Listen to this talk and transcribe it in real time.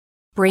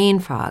brain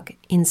fog,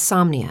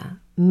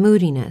 insomnia,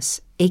 moodiness,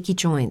 achy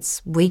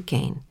joints, weight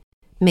gain.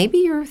 Maybe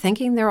you're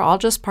thinking they're all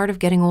just part of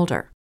getting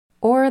older,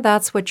 or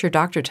that's what your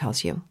doctor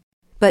tells you.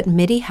 But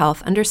MIDI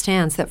Health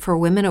understands that for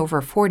women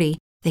over 40,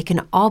 they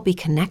can all be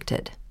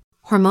connected.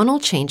 Hormonal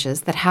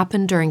changes that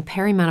happen during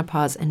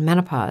perimenopause and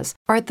menopause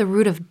are at the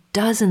root of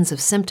dozens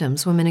of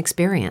symptoms women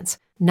experience,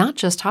 not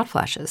just hot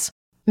flashes.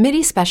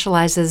 MIDI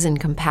specializes in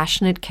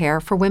compassionate care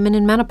for women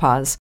in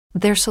menopause.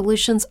 Their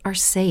solutions are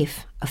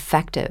safe,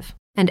 effective,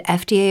 and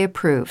FDA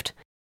approved.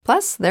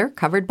 Plus, they're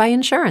covered by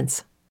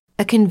insurance.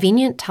 A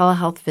convenient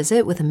telehealth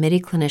visit with a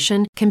MIDI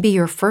clinician can be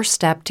your first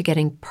step to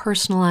getting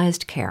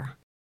personalized care.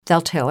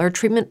 They'll tailor a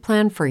treatment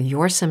plan for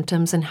your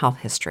symptoms and health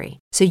history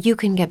so you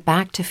can get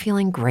back to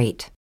feeling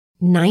great.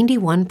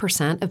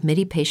 91% of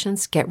MIDI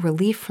patients get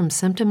relief from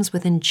symptoms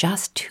within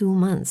just 2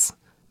 months.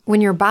 When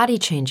your body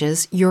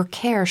changes, your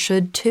care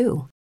should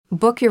too.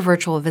 Book your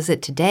virtual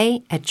visit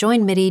today at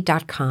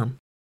joinmidi.com.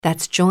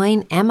 That's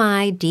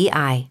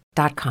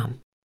joinmidi.com.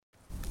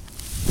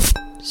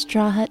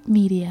 Straw Hut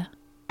Media.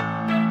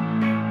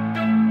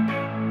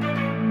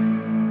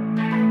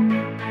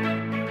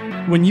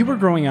 When you were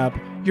growing up,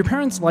 your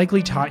parents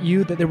likely taught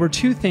you that there were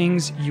two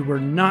things you were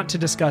not to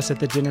discuss at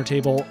the dinner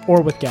table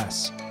or with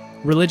guests: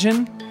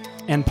 religion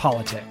and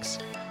politics.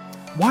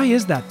 Why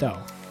is that, though?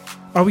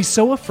 Are we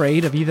so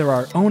afraid of either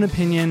our own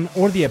opinion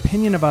or the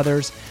opinion of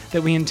others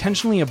that we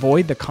intentionally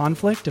avoid the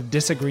conflict of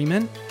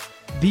disagreement?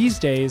 These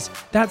days,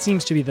 that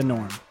seems to be the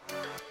norm.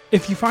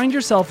 If you find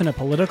yourself in a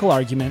political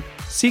argument,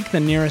 seek the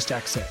nearest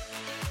exit.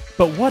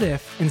 But what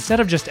if,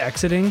 instead of just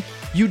exiting,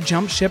 you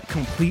jumped ship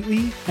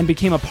completely and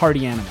became a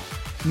party animal?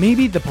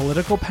 Maybe the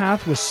political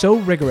path was so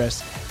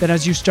rigorous that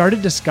as you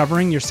started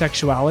discovering your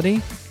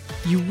sexuality,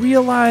 you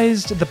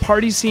realized the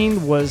party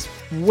scene was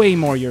way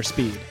more your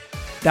speed.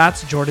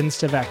 That's Jordan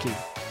Stavecki,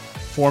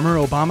 former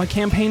Obama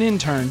campaign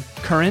intern,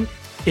 current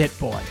It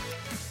Boy.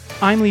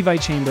 I'm Levi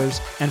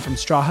Chambers, and from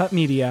Straw Hut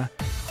Media,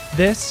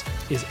 this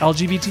is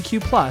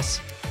LGBTQ+,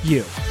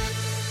 You.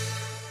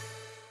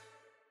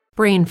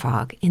 Brain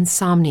fog,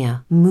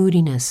 insomnia,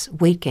 moodiness,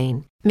 weight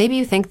gain. Maybe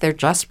you think they're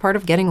just part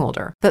of getting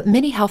older, but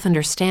MIDI Health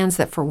understands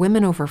that for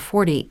women over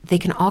 40, they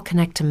can all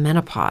connect to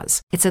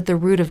menopause. It's at the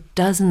root of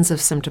dozens of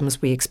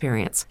symptoms we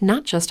experience,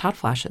 not just hot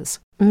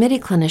flashes. MIDI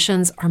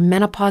clinicians are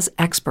menopause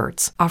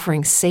experts,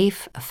 offering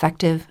safe,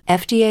 effective,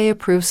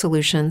 FDA-approved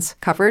solutions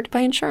covered by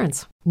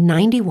insurance.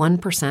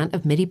 91%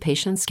 of MIDI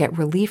patients get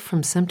relief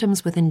from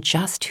symptoms within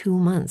just 2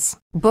 months.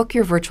 Book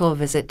your virtual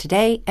visit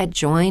today at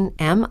joinmidi.com.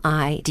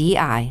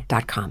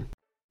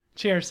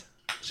 Cheers.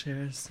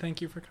 Cheers.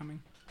 Thank you for coming.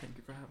 Thank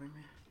you for having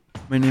me.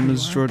 My name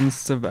is Jordan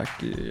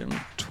Stavecki. I'm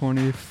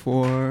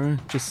 24.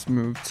 Just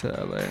moved to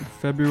LA in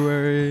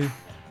February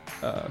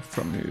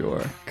from New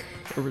York.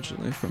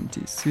 Originally from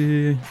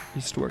DC.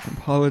 Used to work in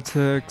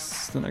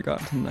politics. Then I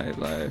got into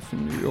nightlife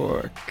in New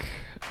York.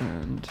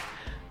 And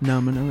now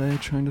I'm in LA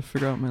trying to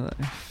figure out my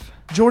life.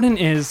 Jordan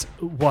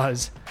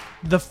was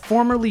the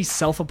formerly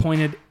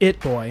self-appointed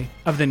it boy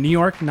of the New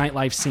York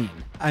nightlife scene.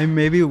 I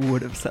maybe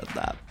would have said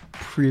that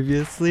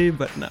previously,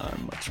 but now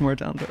I'm much more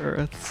down to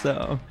earth,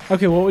 so...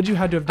 Okay, what would you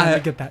have to have done to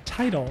get that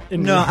title?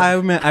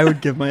 I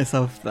would give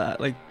myself that,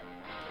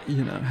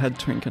 head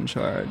twink in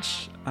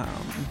charge,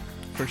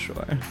 for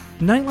sure.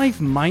 Nightlife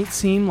might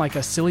seem like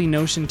a silly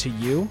notion to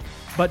you,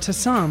 but to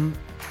some,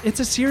 it's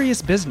a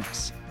serious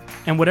business.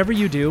 And whatever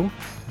you do,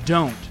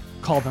 don't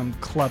call them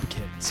club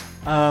kids.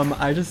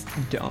 I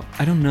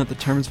don't know, the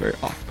term is very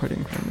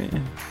off-putting for me.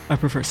 I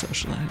prefer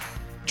socialite.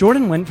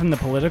 Jordan went from the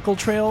political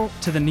trail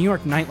to the New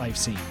York nightlife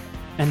scene,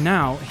 and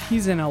now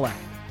he's in LA.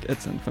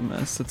 It's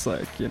infamous. It's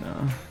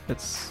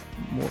it's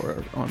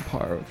more on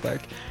par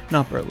with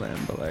not Berlin,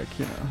 but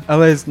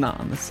LA's not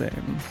on the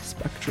same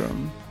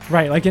spectrum.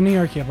 Right, like in New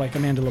York you have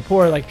Amanda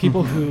Lepore,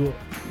 people who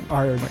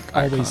are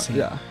always seen.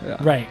 Yeah.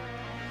 Right.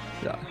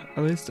 Yeah,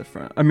 LA's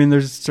different. I mean,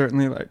 there's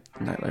certainly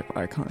nightlife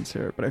icons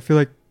here, but I feel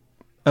like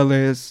LA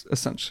is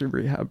essentially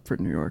rehab for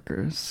New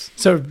Yorkers.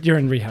 So you're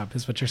in rehab,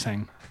 is what you're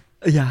saying?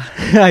 Yeah,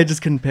 I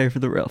just couldn't pay for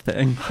the real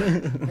thing.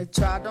 They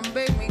tried to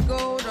make me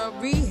go to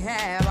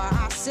rehab.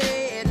 I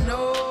said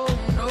no.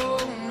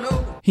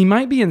 He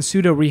might be in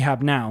pseudo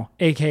rehab now,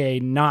 aka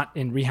not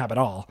in rehab at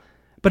all,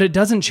 but it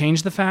doesn't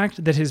change the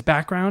fact that his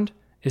background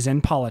is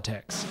in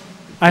politics.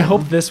 I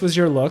hope this was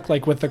your look,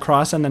 with the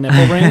cross and the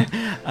nipple ring.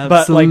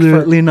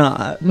 Absolutely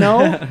not.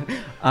 No?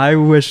 I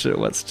wish it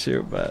was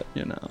too, but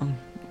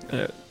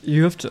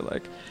you have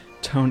to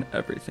tone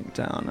everything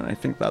down, and I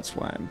think that's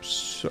why I'm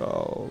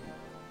so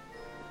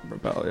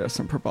rebellious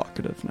and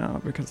provocative now,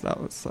 because that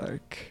was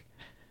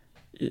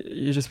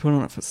you just put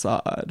on a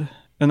facade.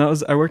 And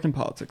I worked in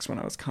politics when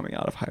I was coming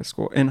out of high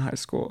school. In high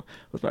school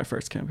was my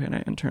first campaign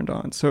I interned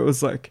on, so it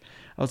was I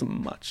was a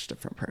much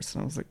different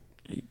person. I was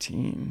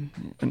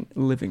 18 and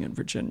living in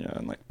Virginia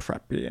and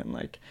preppy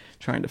and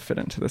trying to fit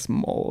into this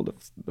mold of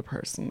the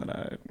person that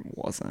I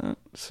wasn't.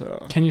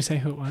 So can you say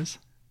who it was?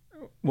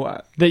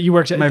 What? That you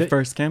worked at? My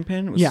first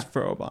campaign was Yeah.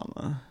 for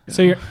Obama.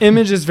 So your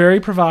image is very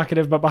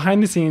provocative, but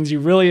behind the scenes, you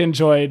really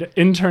enjoyed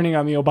interning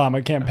on the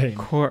Obama campaign. Of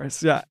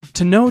course, yeah.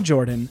 To know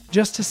Jordan,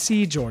 just to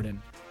see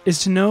Jordan,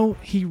 is to know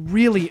he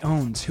really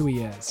owns who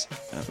he is.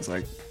 It was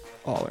like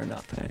all or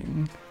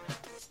nothing.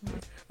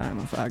 I'm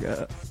a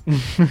faggot.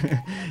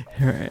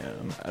 Here I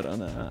am. I don't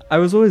know. I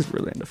was always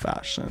really into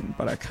fashion,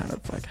 but I kind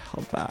of like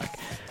held back.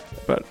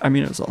 But I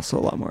mean, it was also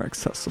a lot more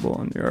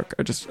accessible in New York.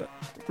 I just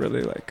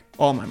really like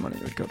all my money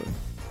would go to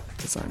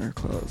designer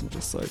clothes and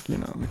just like, you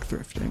know, like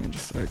thrifting and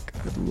just like,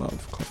 I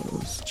love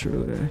clothes,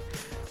 truly.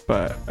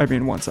 But I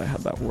mean, once I had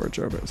that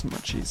wardrobe, it was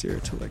much easier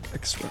to like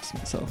express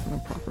myself in a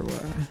proper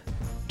way.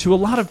 To a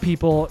lot of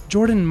people,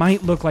 Jordan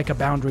might look like a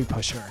boundary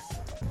pusher.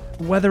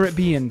 Whether it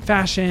be in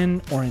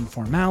fashion or in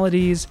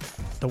formalities,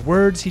 the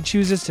words he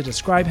chooses to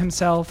describe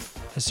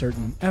himself, a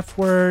certain F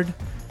word,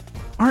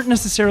 aren't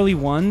necessarily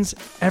ones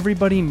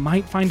everybody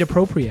might find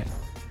appropriate.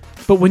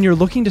 But when you're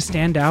looking to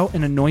stand out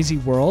in a noisy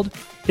world,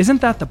 isn't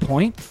that the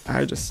point?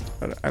 I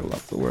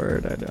love the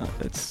word.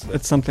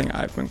 It's something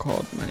I've been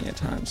called many a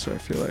time, so I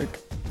feel like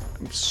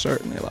I'm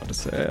certainly allowed to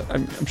say it.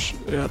 I'm sure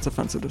it's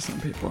offensive to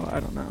some people. I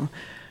don't know.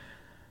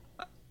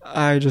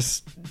 I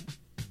just,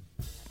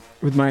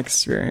 with my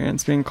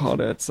experience being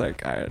called it, it's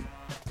like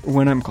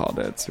when I'm called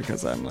it, it's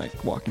because I'm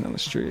like walking down the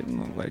street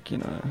and like, you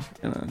know,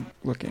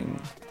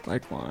 looking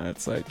like one.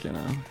 It's like, you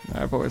know,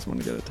 I've always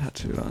wanted to get it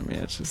tattooed on me.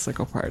 It's just like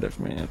a part of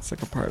me. It's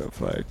like a part of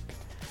like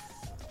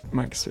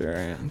my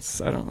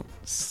experience. I don't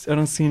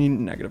see any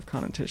negative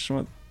connotation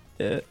with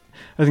it.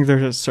 I think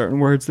there's just certain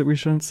words that we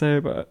shouldn't say,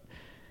 but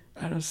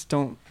I just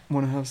don't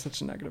want to have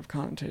such negative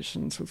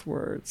connotations with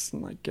words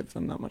and like give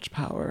them that much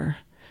power.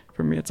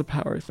 For me, it's a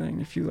power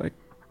thing. If you like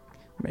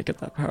make it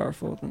that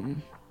powerful,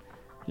 then,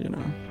 you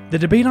know. The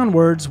debate on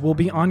words will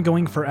be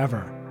ongoing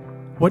forever.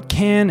 What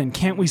can and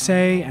can't we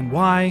say and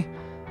why?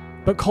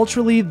 But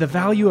culturally, the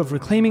value of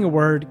reclaiming a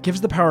word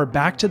gives the power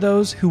back to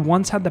those who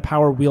once had the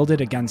power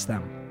wielded against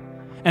them.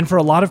 And for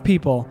a lot of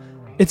people,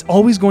 it's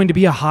always going to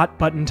be a hot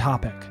button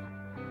topic.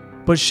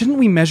 But shouldn't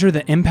we measure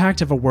the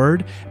impact of a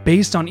word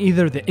based on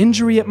either the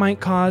injury it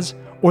might cause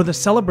or the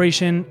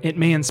celebration it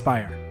may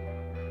inspire?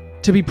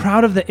 To be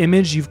proud of the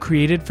image you've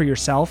created for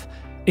yourself,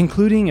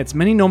 including its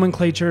many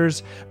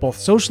nomenclatures, both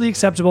socially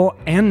acceptable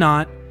and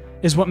not,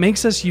 is what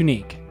makes us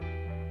unique.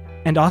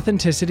 And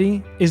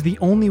authenticity is the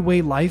only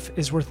way life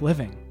is worth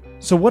living.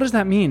 So what does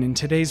that mean in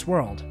today's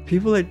world?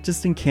 People are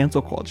just in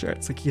cancel culture.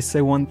 It's like you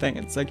say one thing.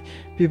 It's like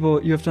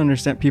people, you have to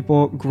understand,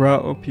 people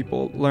grow,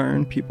 people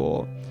learn,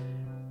 people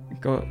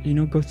go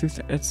through things.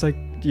 It's like,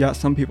 yeah,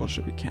 some people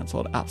should be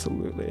canceled,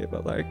 absolutely.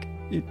 But like,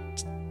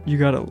 you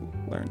gotta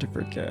learn to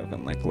forgive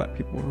and like let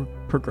people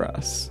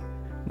progress.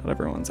 Not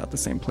everyone's at the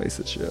same place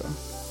as you.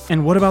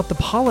 And what about the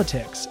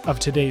politics of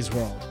today's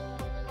world?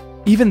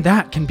 Even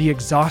that can be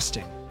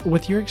exhausting.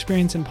 With your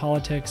experience in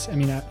politics, I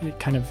mean, it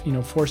kind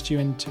of, forced you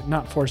into,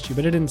 not forced you,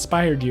 but it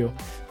inspired you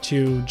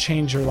to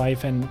change your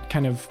life and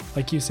kind of,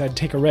 like you said,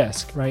 take a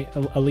risk, right?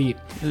 A leap.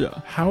 Yeah.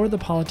 How are the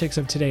politics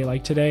of today?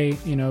 Like today,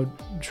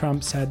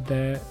 Trump said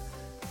that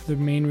the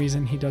main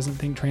reason he doesn't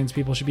think trans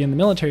people should be in the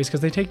military is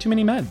because they take too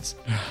many meds.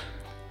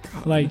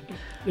 Like,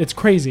 it's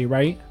crazy,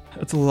 right?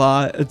 It's a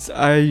lot.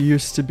 I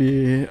used to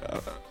be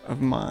of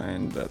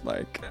mind that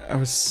like, I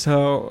was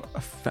so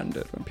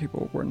offended when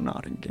people were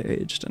not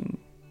engaged, and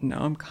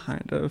now I'm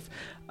kind of,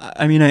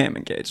 I mean, I am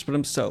engaged, but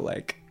I'm so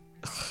like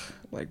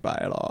by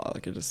it all.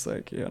 Like, I just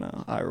like,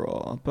 eye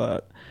roll.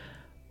 But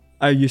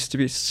I used to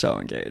be so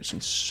engaged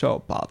and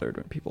so bothered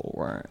when people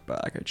weren't.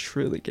 But like, I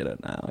truly get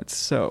it now. It's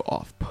so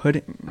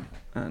off-putting,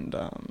 and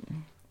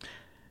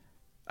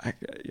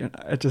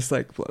it just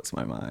like blows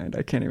my mind.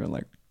 I can't even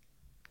like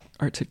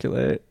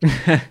articulate.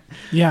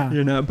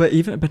 Yeah.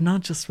 But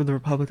not just with the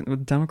Republicans,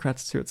 with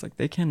Democrats too. It's like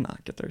they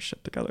cannot get their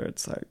shit together.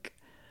 It's like,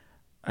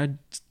 I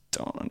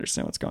don't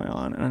understand what's going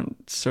on, and I'm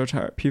so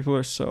tired. People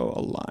are so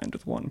aligned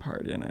with one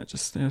party, and I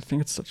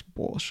think it's such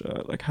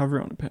bullshit. Like, have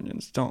your own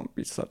opinions. Don't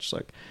be such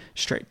like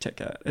straight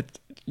ticket.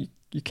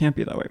 You can't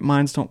be that way.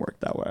 Minds don't work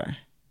that way.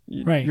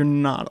 Right. You're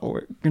not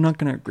going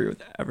to agree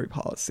with every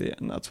policy,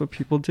 and that's what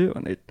people do.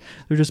 And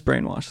they're just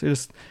brainwashed. They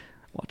just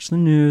watch the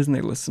news and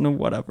they listen to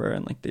whatever,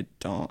 and like they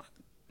don't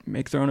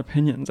make their own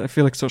opinions. I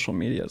feel like social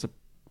media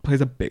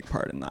plays a big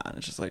part in that.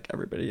 It's just like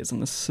everybody is in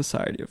this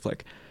society of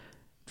like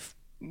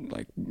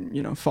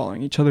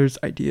following each other's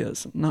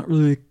ideas and not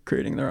really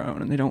creating their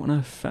own, and they don't want to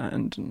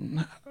offend,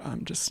 and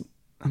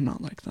I'm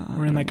not like that.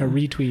 We're in like a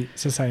retweet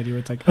society where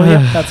it's like, oh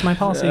yeah, that's my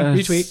policy.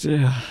 Retweet.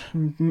 Yeah,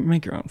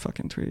 make your own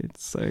fucking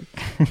tweets. Like,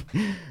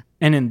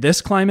 and in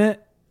this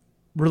climate,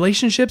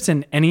 relationships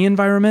in any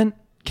environment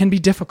can be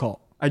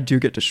difficult. I do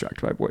get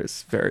distracted by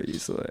boys very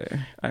easily.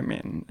 I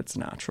mean, it's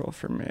natural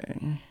for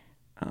me.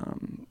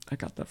 I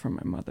got that from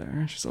my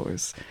mother. She's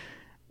always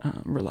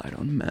relied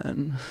on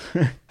men.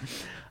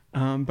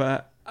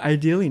 But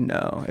ideally,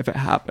 no. If it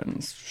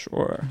happens,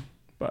 sure.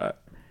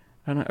 But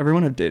I don't know.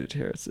 Everyone I've dated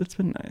here, it's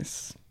been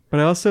nice. But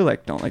I also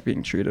don't like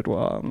being treated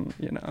well.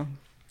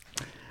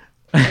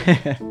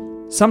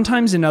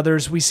 Sometimes in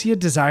others, we see a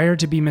desire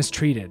to be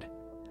mistreated.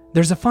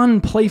 There's a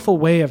fun, playful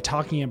way of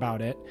talking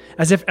about it,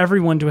 as if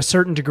everyone to a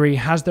certain degree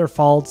has their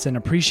faults and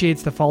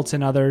appreciates the faults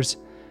in others.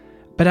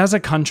 But as a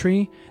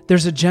country,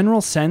 there's a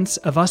general sense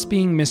of us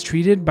being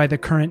mistreated by the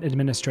current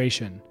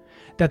administration,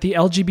 that the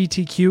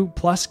LGBTQ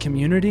plus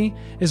community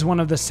is one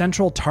of the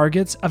central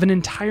targets of an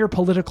entire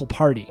political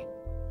party.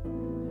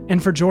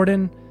 And for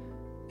Jordan,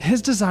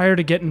 his desire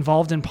to get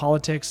involved in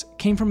politics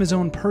came from his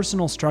own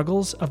personal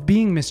struggles of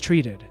being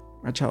mistreated.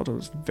 My childhood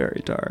was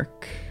very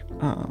dark.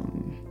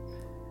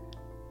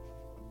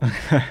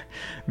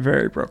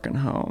 Very broken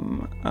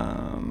home.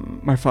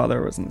 My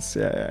father was in the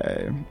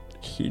CIA.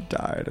 He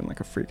died in like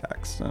a freak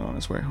accident on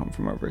his way home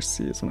from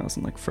overseas when I was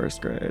in like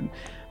first grade.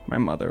 My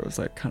mother was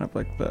like kind of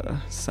like the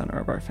center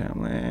of our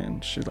family,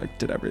 and she like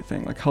did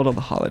everything, like held all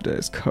the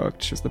holidays,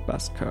 cooked. She was the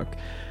best cook,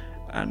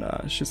 and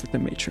she's like the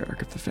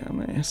matriarch of the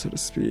family, so to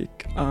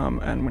speak.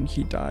 And when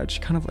he died, she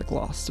kind of like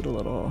lost it a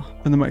little.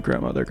 And then my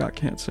grandmother got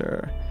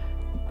cancer.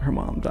 Her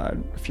mom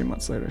died a few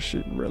months later.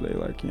 She really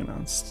like, you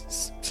know,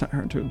 sent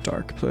her into a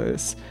dark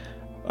place.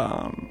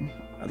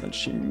 And then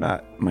she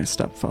met my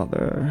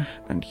stepfather,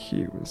 and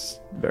he was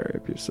very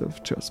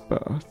abusive to us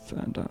both.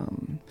 And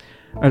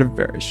I had a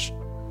very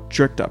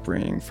strict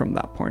upbringing from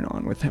that point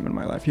on with him in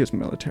my life. He was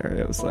military.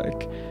 It was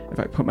like, if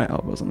I put my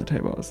elbows on the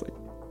table, I was like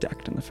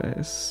decked in the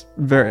face.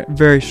 Very,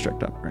 very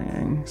strict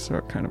upbringing. So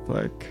it kind of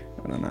like,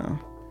 I don't know.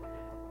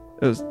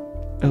 It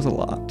was a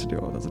lot to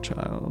deal with as a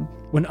child.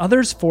 When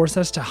others force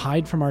us to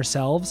hide from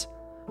ourselves,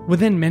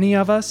 within many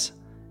of us,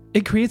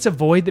 it creates a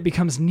void that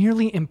becomes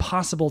nearly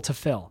impossible to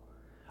fill.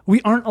 We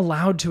aren't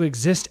allowed to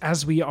exist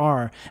as we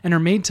are and are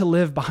made to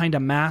live behind a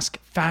mask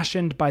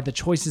fashioned by the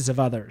choices of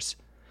others.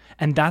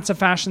 And that's a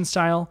fashion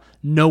style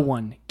no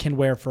one can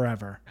wear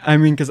forever. I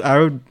mean, because I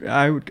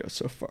would go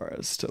so far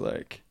as to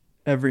like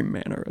every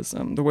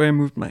mannerism, the way I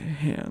moved my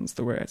hands,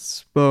 the way I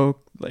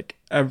spoke, like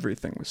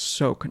everything was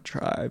so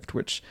contrived,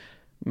 which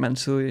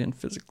mentally and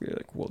physically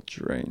like will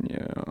drain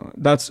you.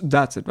 That's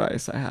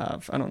advice I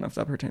have. I don't know if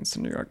that pertains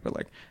to New York, but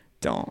like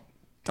don't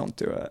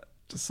do it.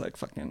 Just like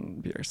fucking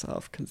be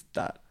yourself, because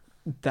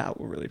that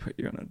will really put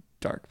you in a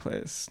dark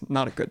place.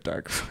 Not a good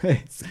dark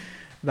place.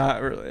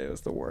 That really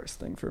was the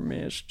worst thing for me,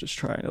 is just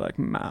trying to like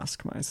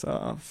mask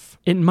myself.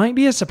 It might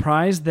be a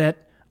surprise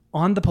that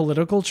on the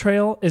political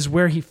trail is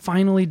where he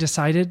finally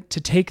decided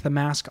to take the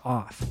mask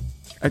off.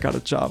 I got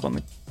a job on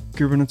the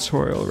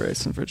gubernatorial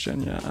race in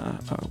Virginia.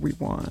 We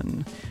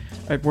won.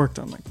 I worked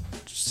on like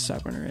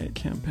 7 or 8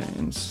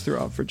 campaigns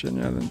throughout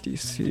Virginia, then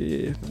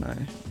DC,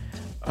 then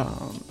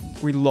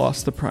we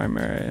lost the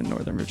primary in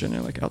Northern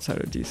Virginia, like outside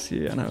of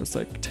DC, and I was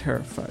like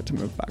terrified to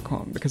move back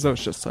home because I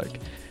was just like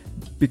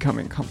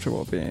becoming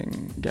comfortable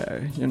being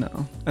gay, you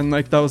know? And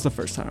like that was the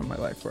first time in my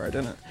life where I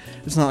didn't,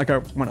 it's not like I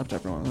went up to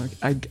everyone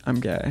like,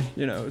 I'm gay,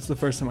 you know? It's the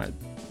first time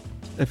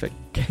if it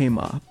came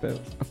up,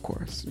 of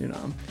course, you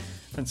know?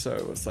 And so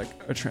it was like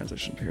a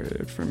transition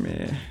period for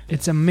me.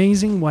 It's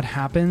amazing what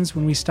happens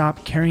when we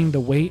stop carrying the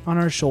weight on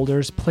our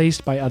shoulders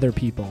placed by other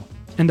people.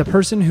 And the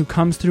person who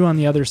comes through on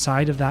the other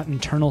side of that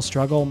internal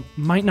struggle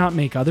might not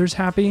make others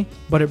happy,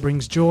 but it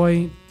brings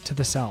joy to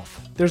the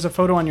self. There's a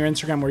photo on your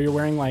Instagram where you're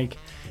wearing like,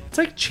 it's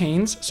like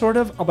chains sort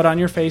of, but on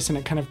your face, and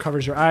it kind of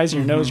covers your eyes,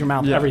 your nose, your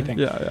mouth, everything.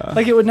 Yeah.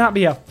 Like it would not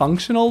be a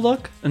functional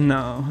look.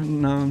 No,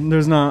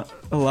 there's not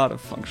a lot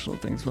of functional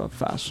things about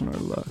fashion or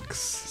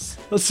looks.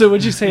 So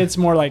would you say it's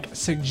more like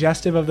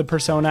suggestive of the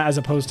persona as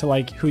opposed to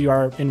like who you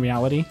are in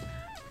reality?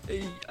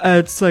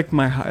 It's like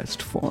my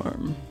highest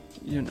form,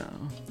 you know.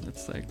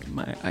 It's like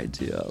my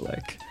ideal.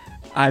 Like,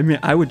 I mean,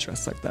 I would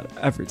dress like that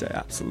every day,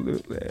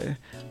 absolutely.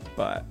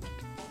 But,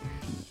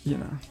 you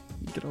know,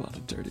 you get a lot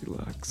of dirty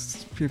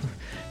looks.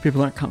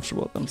 People aren't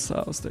comfortable with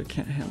themselves. They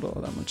can't handle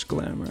that much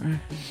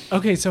glamour.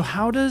 Okay, so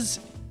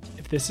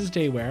if this is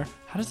day wear,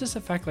 how does this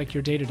affect like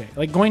your day to day?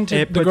 Like going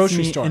to the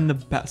grocery store. In the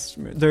best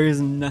mood. There is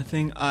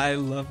nothing I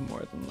love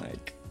more than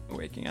like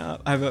waking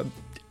up. I have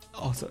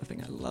also a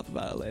thing I love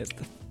about LA is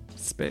the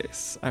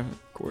space. I have a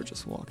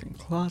gorgeous walk-in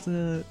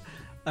closet.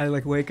 I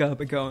like wake up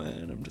and go in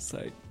and I'm just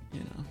like,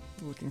 you know,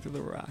 looking through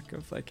the rack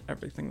of like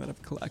everything that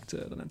I've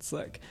collected, and it's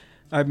like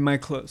my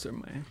clothes are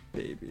my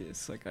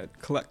babies. Like I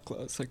collect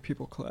clothes like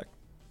people collect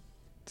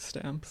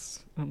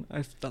stamps.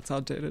 That's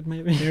outdated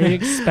maybe. Very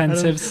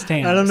expensive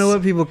stamps. I don't know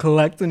what people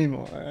collect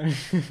anymore.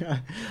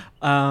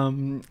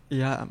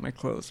 Yeah, my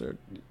clothes are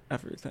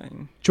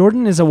everything.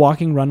 Jordan is a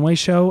walking runway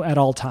show at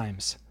all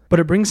times, but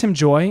it brings him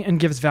joy and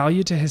gives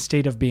value to his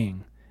state of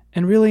being.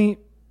 And really,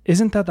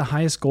 isn't that the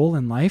highest goal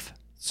in life?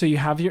 So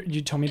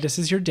you told me this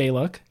is your day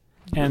look.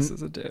 And this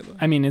is a day look.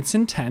 I mean, it's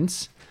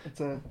intense.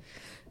 It's a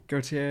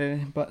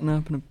Gaultier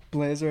button-up and a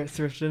blazer at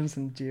Thrifted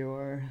and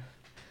Dior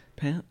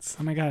pants.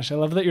 Oh my gosh, I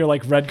love that you're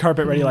like red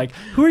carpet ready, like,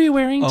 who are you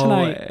wearing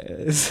tonight?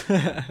 Always.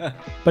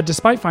 But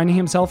despite finding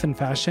himself in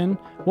fashion,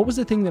 what was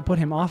the thing that put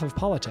him off of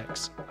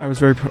politics? I was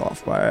very put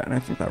off by it, and I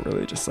think that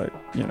really just like,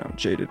 you know,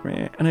 jaded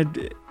me.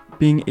 And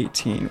being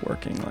 18,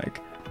 working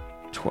like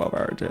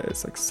 12-hour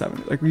days, like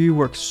 7. Like you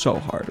work so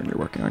hard when you're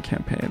working on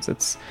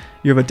campaigns.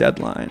 You have a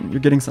deadline. You're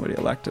getting somebody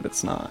elected.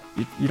 It's not,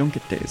 you don't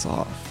get days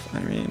off. I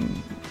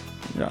mean,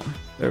 yeah,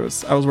 I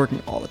was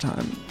working all the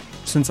time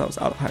since I was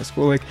out of high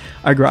school. Like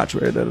I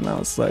graduated and I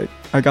was like,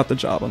 I got the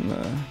job on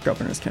the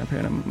governor's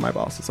campaign and my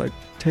boss was like,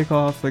 take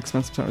off, like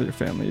spend some time with your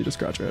family. You just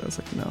graduated. I was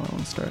like, no, I want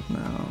to start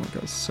now. Like I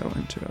was so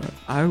into it.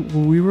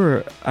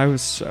 I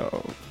was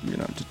so,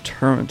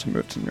 determined to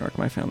move to New York.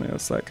 My family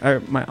was like,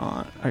 my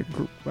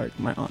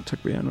aunt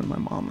took me in when my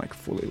mom like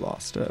fully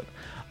lost it.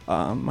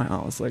 My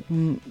aunt was like,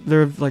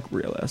 they're like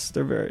realists.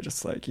 They're very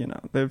just like,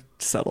 they've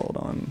settled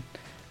on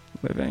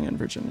living in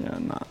Virginia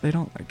and they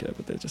don't like it,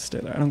 but they just stay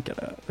there. I don't get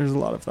it. There's a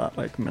lot of that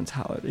like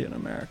mentality in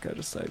America,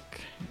 just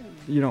like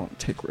you don't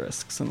take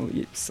risks and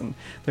leaps, and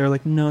they're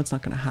like, no, it's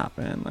not gonna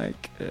happen,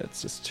 like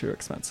it's just too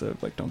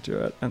expensive, like don't do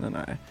it. And then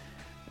I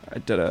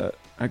did it.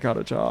 I got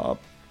a job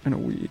in a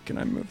week and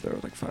I moved there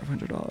with like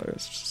 $500.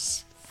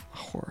 Just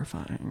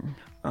horrifying.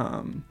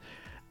 And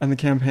the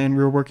campaign,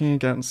 we were working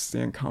against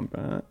the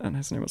incumbent, and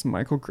his name was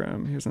Michael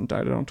Grimm. He was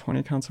indicted on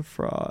 20 counts of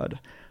fraud,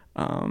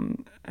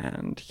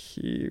 and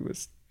he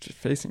was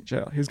facing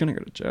jail. He was going to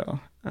go to jail,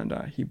 and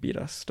he beat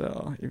us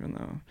still, even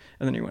though,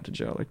 and then he went to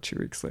jail like 2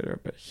 weeks later.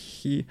 But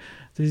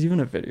there's even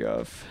a video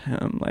of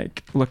him,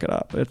 like look it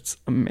up, it's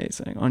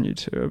amazing, on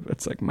YouTube.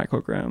 It's like Michael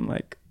Grimm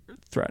like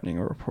threatening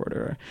a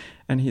reporter,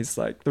 and he's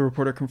like, the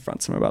reporter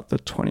confronts him about the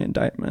 20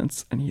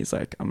 indictments, and he's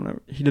like,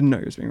 he didn't know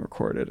he was being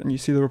recorded, and you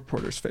see the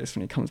reporter's face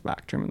when he comes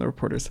back to him, and the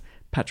reporter's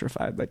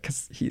petrified, like,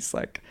 because he's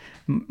like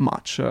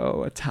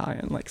macho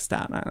Italian, like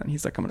Staten Island.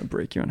 He's like, I'm gonna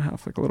break you in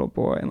half like a little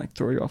boy and like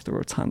throw you off the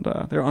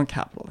rotunda. They're on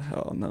Capitol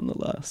Hill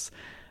nonetheless.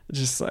 It's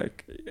just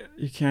like,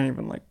 you can't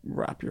even like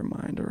wrap your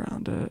mind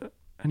around it.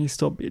 And he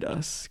still beat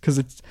us, because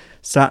it's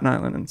Staten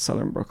Island and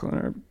Southern Brooklyn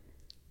are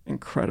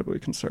incredibly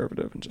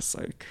conservative and just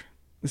like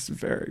this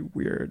very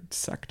weird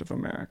sect of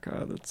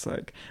America that's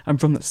like, I'm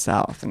from the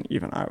South, and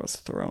even I was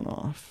thrown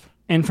off.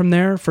 And from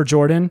there, for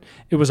Jordan,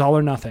 it was all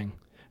or nothing.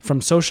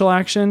 From social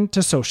action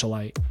to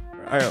socialite.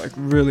 I like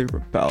really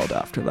rebelled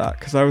after that,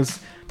 because I was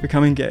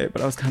becoming gay,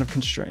 but I was kind of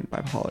constrained by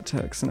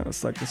politics, and it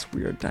was like this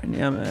weird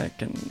dynamic,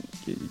 and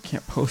you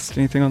can't post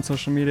anything on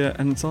social media,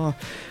 and it's all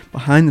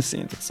behind the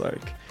scenes. It's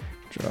like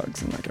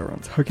drugs and like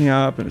everyone's hooking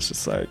up, and it's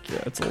just like,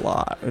 yeah, it's a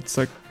lot. It's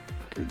like,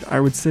 I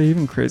would say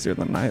even crazier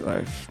than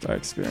nightlife I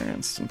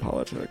experienced in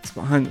politics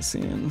behind the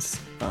scenes.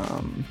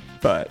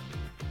 But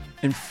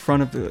in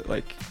front of the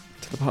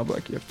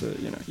public, you have to,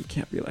 you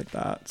can't be like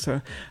that. So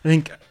I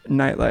think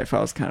nightlife,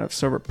 I was kind of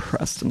so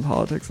repressed in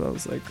politics, I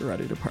was like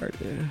ready to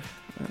party,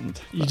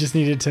 and you just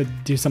needed to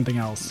do something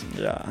else.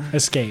 Yeah.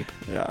 Escape.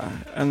 Yeah.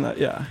 And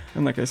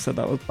and like I said,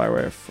 that was by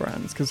way of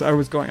friends, because I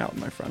was going out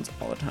with my friends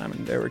all the time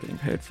and they were getting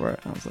paid for it,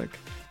 and I was like,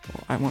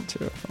 well, I want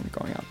to if I'm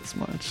going out this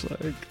much,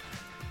 like,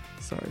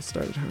 so I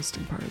started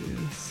hosting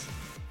parties,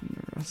 and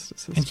the rest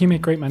is history. And can you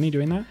make great money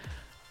doing that?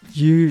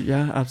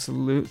 Yeah,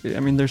 absolutely. I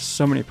mean, there's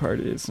so many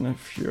parties, and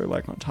if you're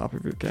like on top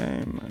of your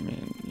game, I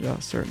mean, yeah,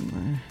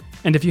 certainly.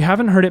 And if you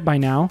haven't heard it by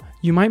now,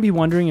 you might be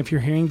wondering if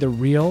you're hearing the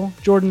real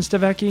Jordan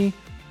Stavecki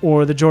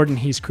or the Jordan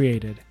he's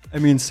created. I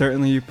mean,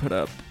 certainly you put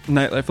up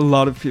nightlife. A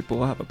lot of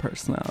people have a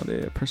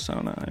personality, a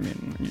persona. I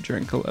mean, when you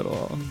drink a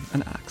little,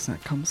 an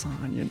accent comes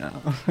on,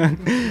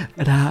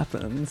 it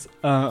happens.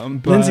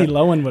 But Lindsay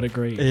Lohan would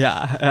agree.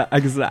 Yeah,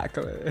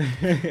 exactly.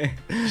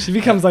 She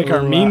becomes like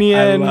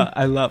Armenian.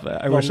 I love it.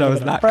 I wish I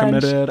was that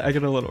committed. I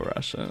get a little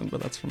Russian, but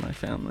that's from my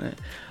family.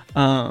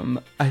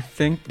 I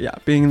think,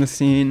 being in the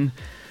scene,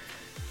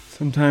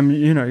 sometimes,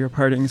 you're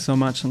partying so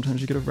much,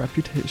 sometimes you get a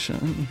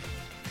reputation.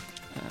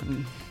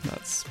 And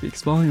that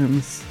speaks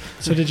volumes.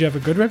 So did you have a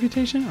good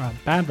reputation or a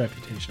bad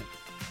reputation?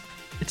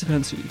 It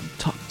depends who you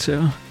talk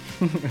to.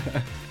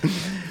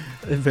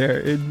 It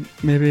varied.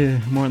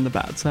 Maybe more on the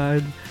bad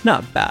side.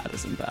 Not bad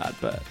isn't bad,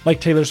 but...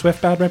 Like Taylor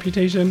Swift bad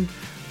reputation?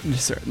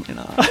 Certainly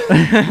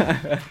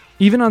not.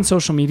 Even on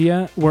social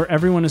media, where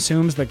everyone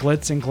assumes that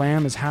glitz and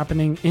glam is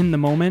happening in the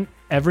moment,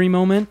 every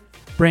moment,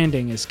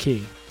 branding is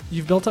key.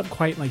 You've built up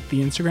quite like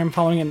the Instagram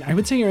following, and I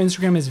would say your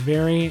Instagram is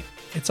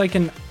it's like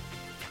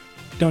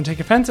don't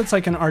take offense, it's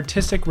like an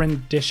artistic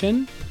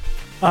rendition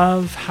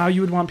of how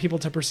you would want people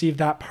to perceive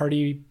that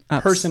party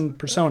person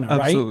persona,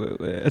 right?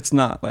 Absolutely. It's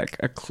not like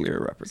a clear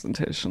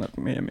representation of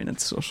me. I mean,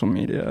 it's social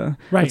media.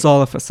 Right. It's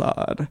all a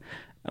facade.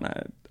 And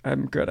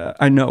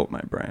I know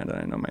my brand, and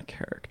I know my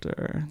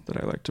character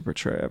that I like to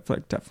portray. I've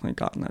like definitely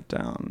gotten that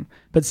down.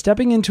 But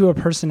stepping into a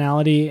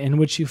personality in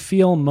which you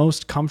feel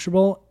most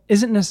comfortable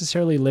isn't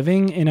necessarily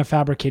living in a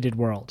fabricated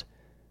world.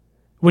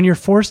 When you're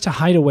forced to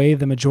hide away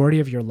the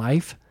majority of your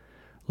life,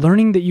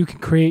 learning that you can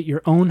create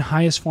your own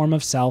highest form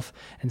of self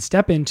and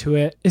step into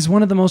it is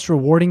one of the most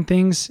rewarding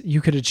things you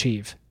could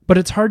achieve. But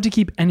it's hard to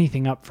keep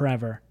anything up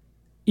forever,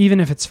 even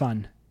if it's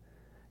fun.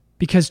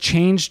 Because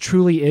change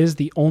truly is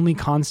the only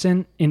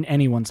constant in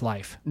anyone's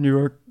life. New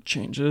York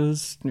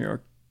changes. New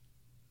York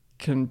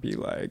can be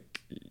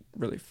like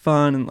really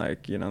fun and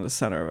like, the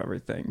center of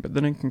everything. But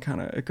then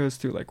it goes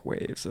through like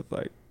waves of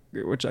like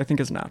which I think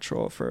is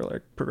natural for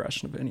like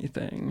progression of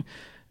anything.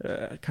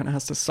 It kind of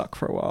has to suck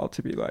for a while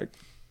to be like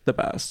the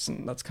best,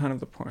 and that's kind of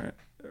the point.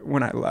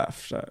 When I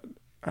left,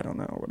 I don't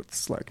know what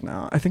it's like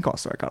now. I think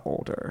also I got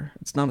older.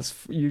 It's not as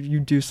you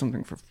do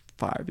something for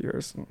 5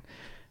 years and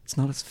it's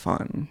not as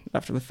fun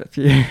after the 5th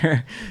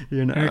year.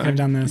 You know, Eric, I've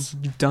done this.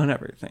 You've done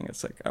everything.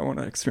 It's like, I want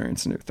to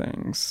experience new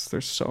things.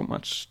 There's so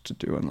much to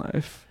do in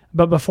life.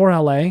 But before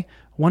LA,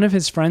 one of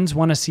his friends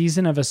won a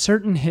season of a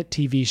certain hit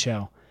TV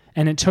show,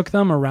 and it took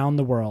them around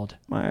the world.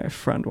 My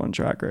friend won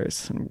Drag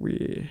Race, and her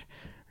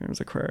name was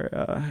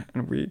Aquaria,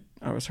 and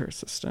I was her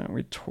assistant.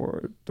 We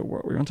toured the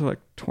world. We went to like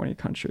 20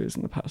 countries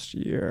in the past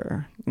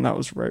year, and that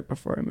was right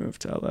before I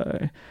moved to LA,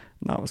 and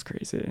that was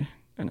crazy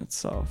in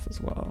itself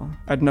as well.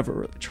 I'd never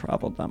really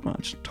traveled that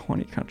much.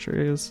 20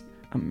 countries,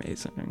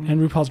 amazing. And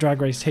RuPaul's Drag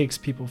Race takes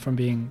people from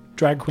being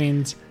drag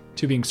queens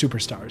to being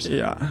superstars.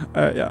 Yeah,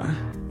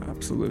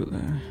 absolutely.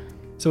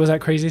 So was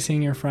that crazy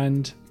seeing your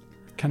friend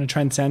kind of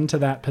transcend to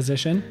that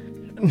position?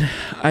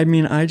 I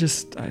mean, I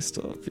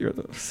still feel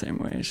the same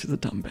way. She's a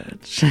dumb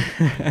bitch.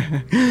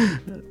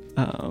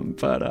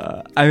 But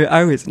I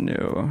always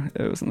knew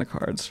it was in the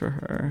cards for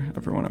her.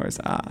 Everyone always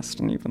asked,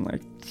 and even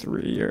like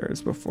 3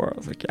 years before, I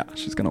was like, yeah,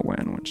 she's gonna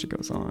win when she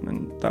goes on.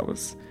 And that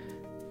was,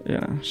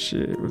 she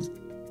was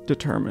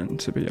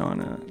determined to be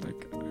on it.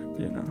 Like,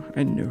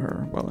 I knew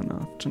her well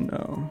enough to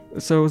know.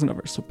 So it was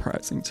never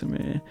surprising to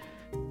me.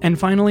 And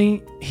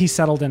finally, he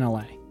settled in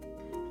LA.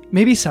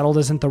 Maybe settled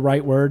isn't the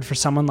right word for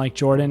someone like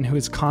Jordan who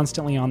is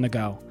constantly on the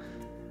go.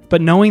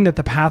 But knowing that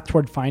the path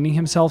toward finding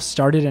himself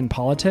started in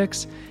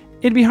politics,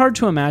 it'd be hard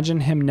to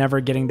imagine him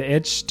never getting the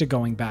itch to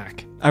going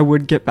back. I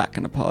would get back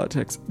into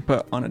politics,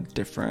 but on a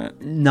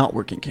different, not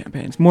working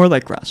campaigns, more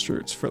like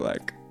grassroots for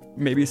like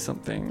maybe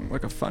something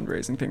like a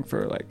fundraising thing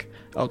for like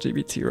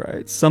LGBT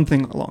rights,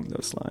 something along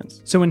those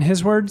lines. So in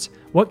his words,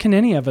 what can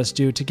any of us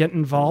do to get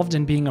involved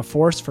in being a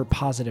force for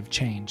positive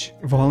change?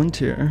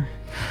 Volunteer.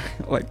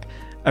 Like,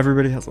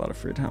 everybody has a lot of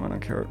free time. I don't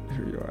care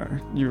who you are.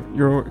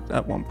 You're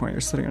at one point,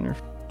 you're sitting on your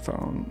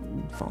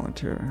phone,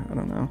 volunteer. I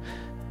don't know.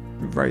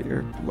 Write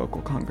your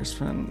local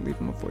congressman, leave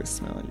him a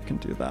voicemail. You can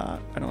do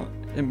that.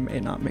 It may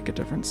not make a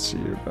difference to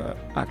you, but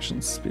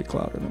actions speak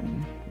louder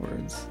than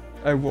words.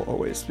 I will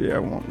always be.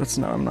 I'm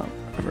not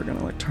ever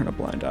gonna like turn a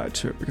blind eye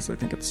to it because I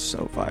think it's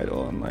so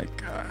vital. And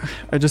like,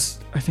 I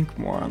think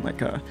more on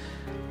like a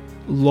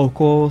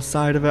local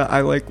side of it.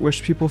 I like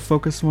wish people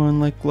focus more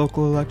on like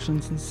local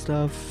elections and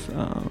stuff.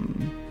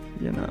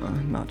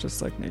 Not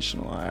just like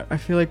nationwide. I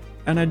feel like,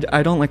 and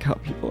I don't like how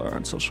people are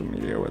on social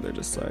media where they're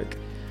just like,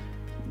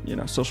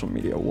 social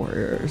media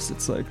warriors.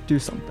 It's like, do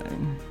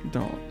something.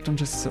 Don't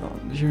just sit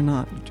on. You're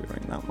not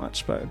doing that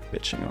much by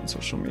bitching on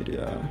social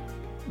media.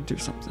 Do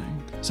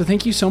something. So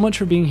thank you so much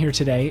for being here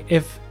today.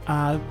 If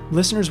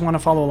listeners want to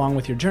follow along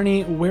with your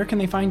journey, where can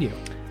they find you?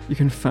 You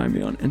can find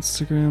me on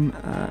Instagram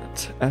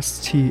at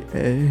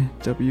STAWECKIX,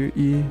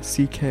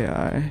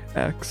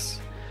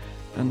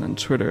 and then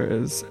Twitter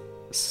is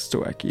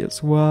Stoecki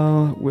as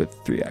well with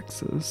 3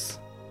 X's.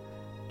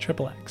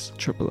 Triple X.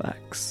 Triple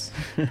X.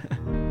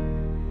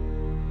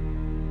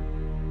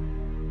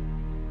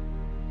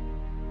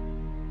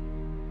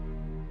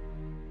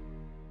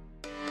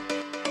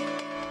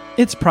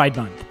 It's Pride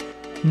Month,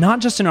 not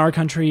just in our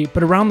country,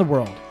 but around the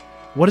world.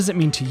 What does it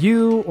mean to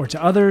you or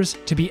to others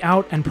to be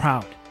out and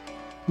proud?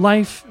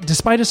 Life,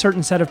 despite a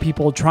certain set of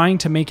people trying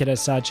to make it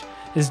as such,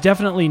 is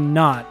definitely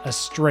not a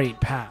straight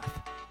path.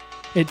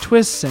 It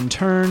twists and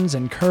turns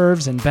and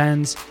curves and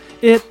bends.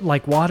 It,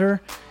 like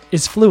water,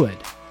 is fluid.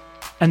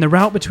 And the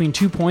route between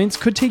 2 points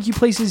could take you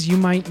places you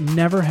might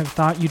never have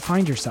thought you'd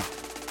find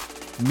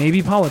yourself.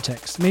 Maybe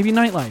politics, maybe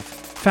nightlife,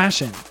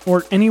 fashion,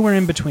 or anywhere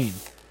in between.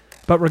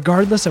 But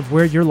regardless of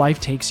where your life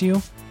takes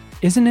you,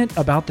 isn't it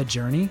about the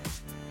journey?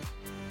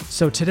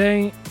 So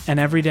today and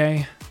every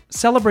day,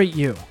 celebrate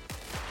you.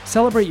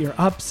 Celebrate your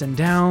ups and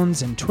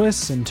downs and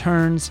twists and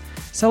turns.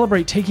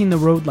 Celebrate taking the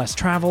road less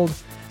traveled.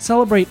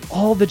 Celebrate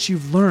all that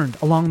you've learned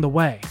along the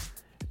way.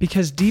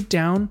 Because deep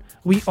down,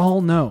 we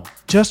all know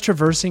just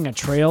traversing a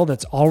trail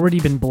that's already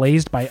been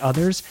blazed by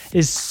others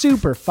is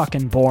super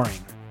fucking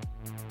boring.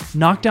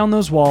 Knock down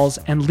those walls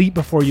and leap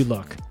before you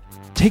look.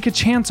 Take a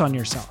chance on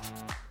yourself.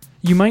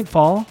 You might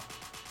fall,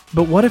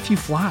 but what if you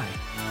fly?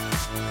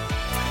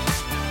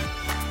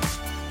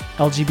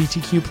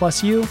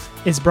 LGBTQ+U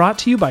is brought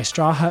to you by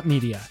Straw Hut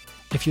Media.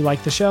 If you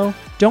like the show,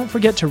 don't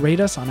forget to rate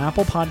us on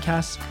Apple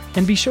Podcasts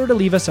and be sure to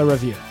leave us a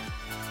review.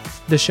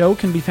 The show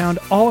can be found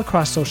all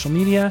across social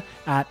media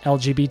at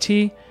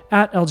LGBT,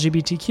 at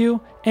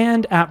LGBTQ,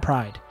 and at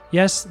Pride.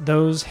 Yes,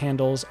 those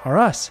handles are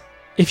us.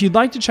 If you'd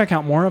like to check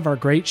out more of our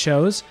great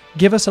shows,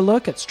 give us a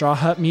look at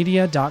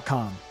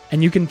strawhutmedia.com.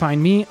 And you can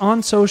find me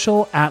on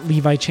social at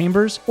Levi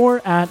Chambers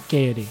or at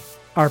Gaiety.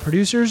 Our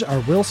producers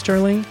are Will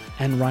Sterling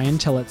and Ryan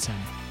Tillotson.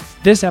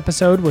 This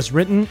episode was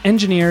written,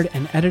 engineered,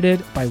 and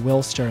edited by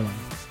Will Sterling.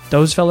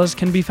 Those fellas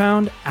can be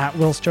found at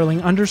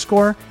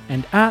 @Will_Sterling_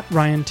 and at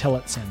Ryan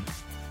Tillotson.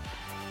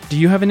 Do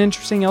you have an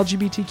interesting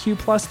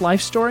LGBTQ+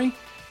 life story?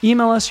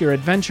 Email us your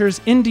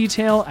adventures in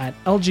detail at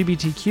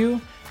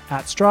lgbtq@pride.org.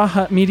 at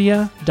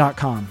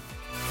strawhutmedia.com.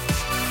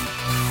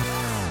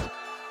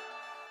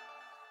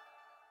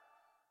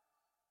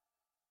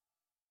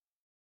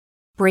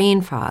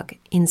 Brain fog,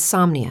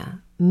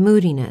 insomnia,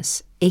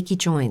 moodiness, achy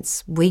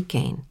joints, weight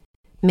gain.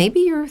 Maybe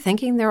you're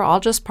thinking they're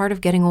all just part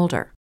of getting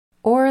older,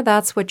 or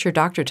that's what your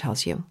doctor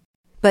tells you.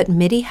 But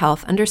MIDI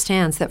Health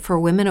understands that for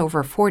women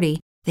over 40,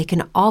 they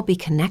can all be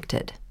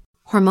connected.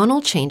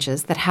 Hormonal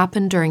changes that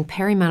happen during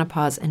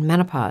perimenopause and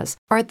menopause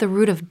are at the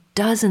root of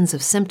dozens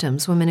of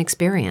symptoms women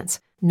experience,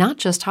 not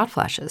just hot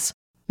flashes.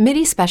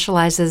 MIDI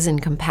specializes in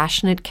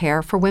compassionate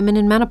care for women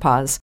in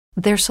menopause.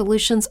 Their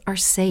solutions are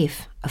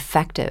safe,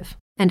 effective,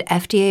 and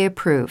FDA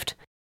approved.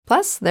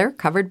 Plus, they're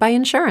covered by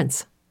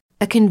insurance.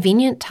 A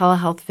convenient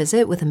telehealth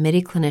visit with a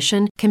MIDI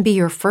clinician can be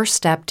your first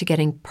step to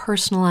getting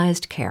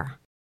personalized care.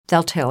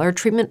 They'll tailor a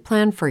treatment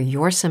plan for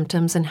your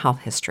symptoms and health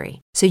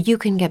history so you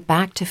can get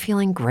back to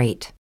feeling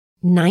great.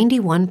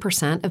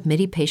 91% of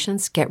MIDI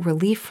patients get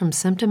relief from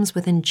symptoms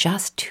within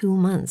just 2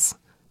 months.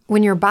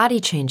 When your body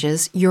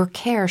changes, your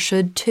care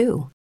should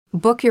too.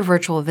 Book your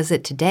virtual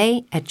visit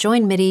today at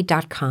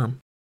joinmidi.com.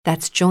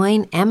 That's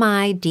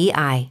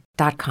joinmidi.com.